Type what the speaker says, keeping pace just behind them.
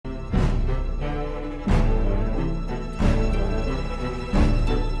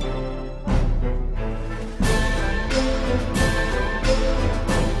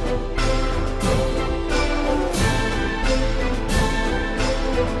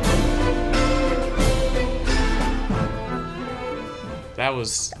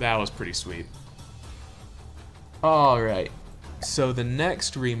was pretty sweet. All right. So the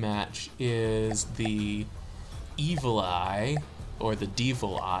next rematch is the Evil Eye, or the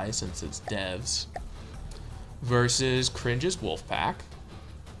Devil Eye since it's devs, versus Kringe's Wolfpack.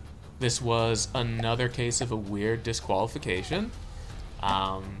 This was another case of a weird disqualification,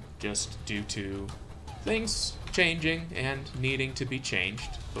 just due to things changing and needing to be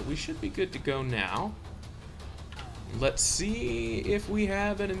changed, but we should be good to go now. Let's see if we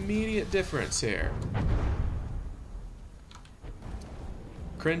have an immediate difference here.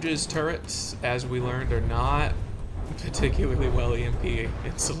 Kringe's turrets, as we learned, are not particularly well EMP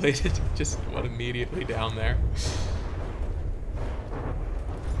insulated. Just went immediately down there.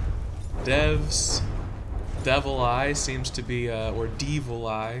 Dev's Devil Eye seems to be, or Devil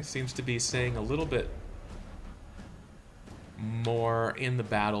Eye seems to be staying a little bit more in the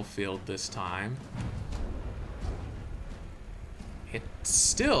battlefield this time. It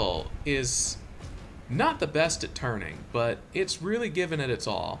still is not the best at turning, but it's really given it its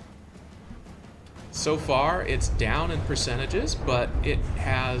all. So far, it's down in percentages, but it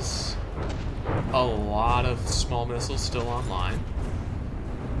has a lot of small missiles still online.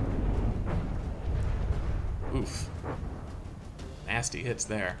 Oof. Nasty hits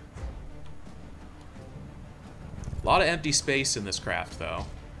there. A lot of empty space in this craft, though.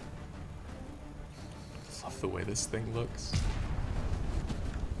 Love the way this thing looks.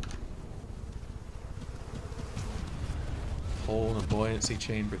 Hole in a buoyancy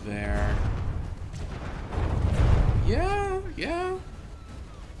chamber there. Yeah.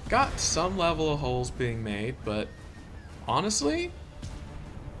 Got some level of holes being made, but honestly,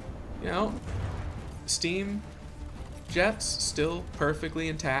 you know, steam jets still perfectly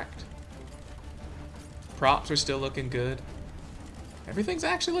intact. Props are still looking good. Everything's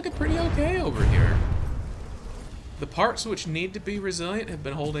actually looking pretty okay over here. The parts which need to be resilient have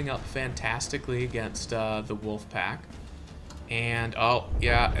been holding up fantastically against the Wolfpack. And, oh,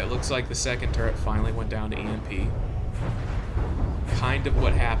 yeah, it looks like the second turret finally went down to EMP. Kind of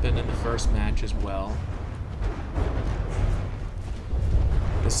what happened in the first match as well.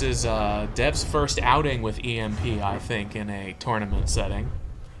 This is Dev's first outing with EMP, I think, in a tournament setting.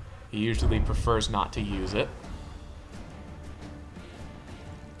 He usually prefers not to use it.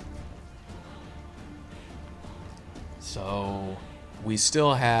 So, we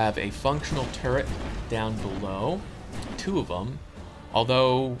still have a functional turret down below. 2 of them,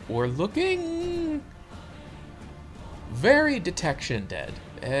 although we're looking very detection dead.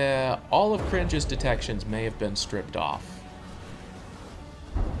 All of Kringe's detections may have been stripped off.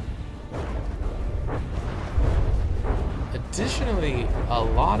 Additionally, a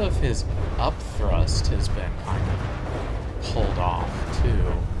lot of his upthrust has been kind of pulled off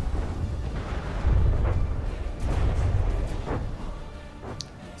too.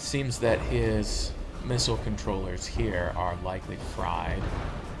 Seems that his missile controllers here are likely fried.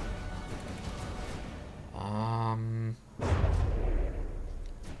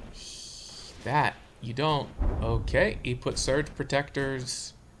 That, you don't... Okay, he put surge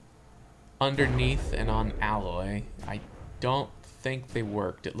protectors underneath and on alloy. I don't think they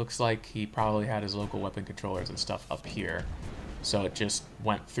worked. It looks like he probably had his local weapon controllers and stuff up here, so it just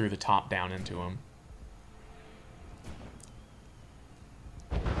went through the top down into him.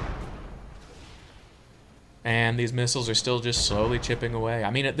 And these missiles are still just slowly chipping away. I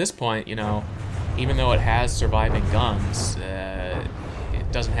mean, at this point, you know, even though it has surviving guns,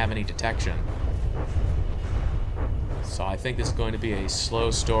 it doesn't have any detection. So I think this is going to be a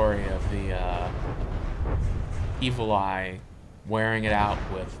slow story of the Evil Eye wearing it out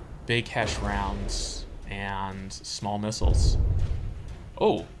with big Hesh rounds and small missiles.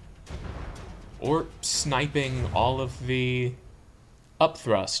 Oh! Or sniping all of the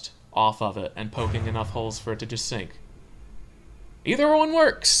upthrust off of it and poking enough holes for it to just sink. Either one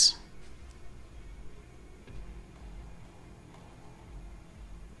works!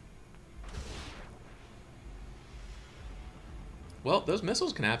 Well, those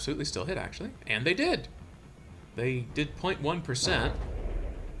missiles can absolutely still hit, actually. And they did. They did 0.1%.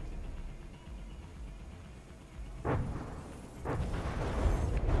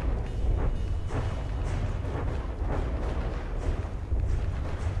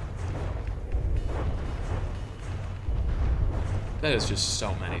 That is just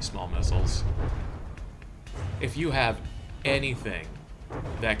so many small missiles. If you have anything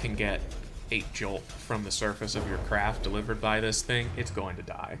that can get a jolt from the surface of your craft delivered by this thing, it's going to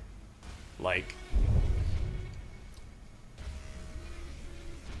die. Like...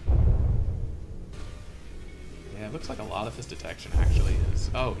 yeah, it looks like a lot of his detection actually is...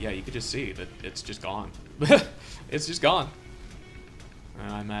 oh, yeah, you could just see that it's just gone. It's just gone.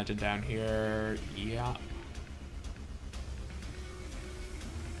 And I imagine down here, yeah.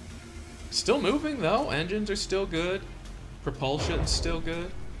 Still moving though, engines are still good. Propulsion's still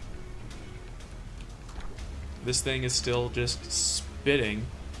good. This thing is still just spitting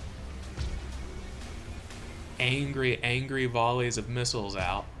angry volleys of missiles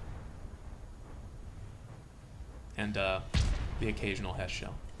out. And the occasional Hess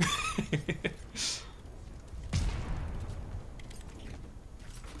shell.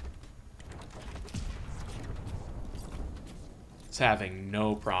 It's having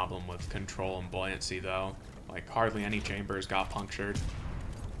no problem with control and buoyancy though. Like hardly any chambers got punctured.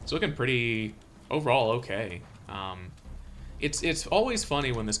 It's looking pretty overall okay. It's always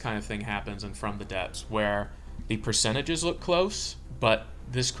funny when this kind of thing happens in From the Depths, where the percentages look close, but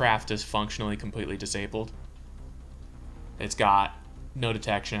this craft is functionally completely disabled. It's got no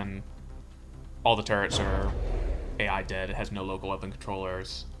detection. All the turrets are AI dead. It has no local weapon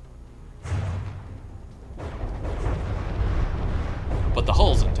controllers. But the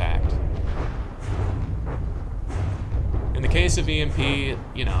hull's intact. In the case of EMP,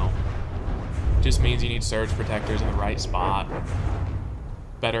 you know, just means you need surge protectors in the right spot,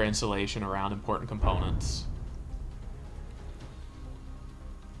 better insulation around important components.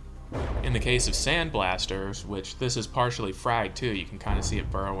 In the case of sandblasters, which this is partially fragged too, you can kind of see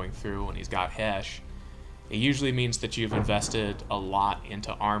it burrowing through when he's got Hesh, it usually means that you've invested a lot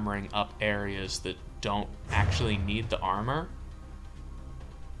into armoring up areas that don't actually need the armor.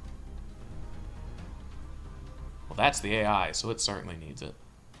 Well, that's the AI, so it certainly needs it.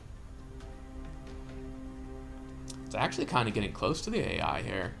 It's actually kind of getting close to the AI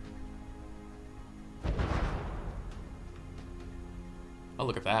here. Oh,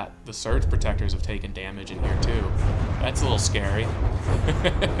 look at that. The surge protectors have taken damage in here, too. That's a little scary.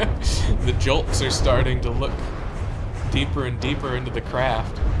 The jolts are starting to look deeper and deeper into the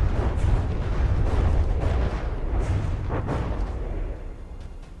craft.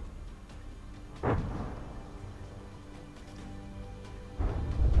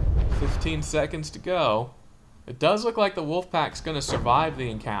 Seconds to go. It does look like the Wolfpack's going to survive the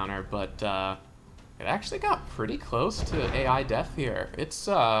encounter, but it actually got pretty close to AI death here. It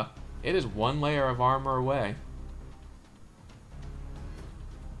is one layer of armor away.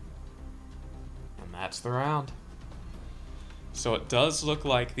 And that's the round. So it does look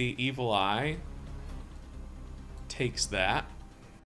like the Evil Eye takes that.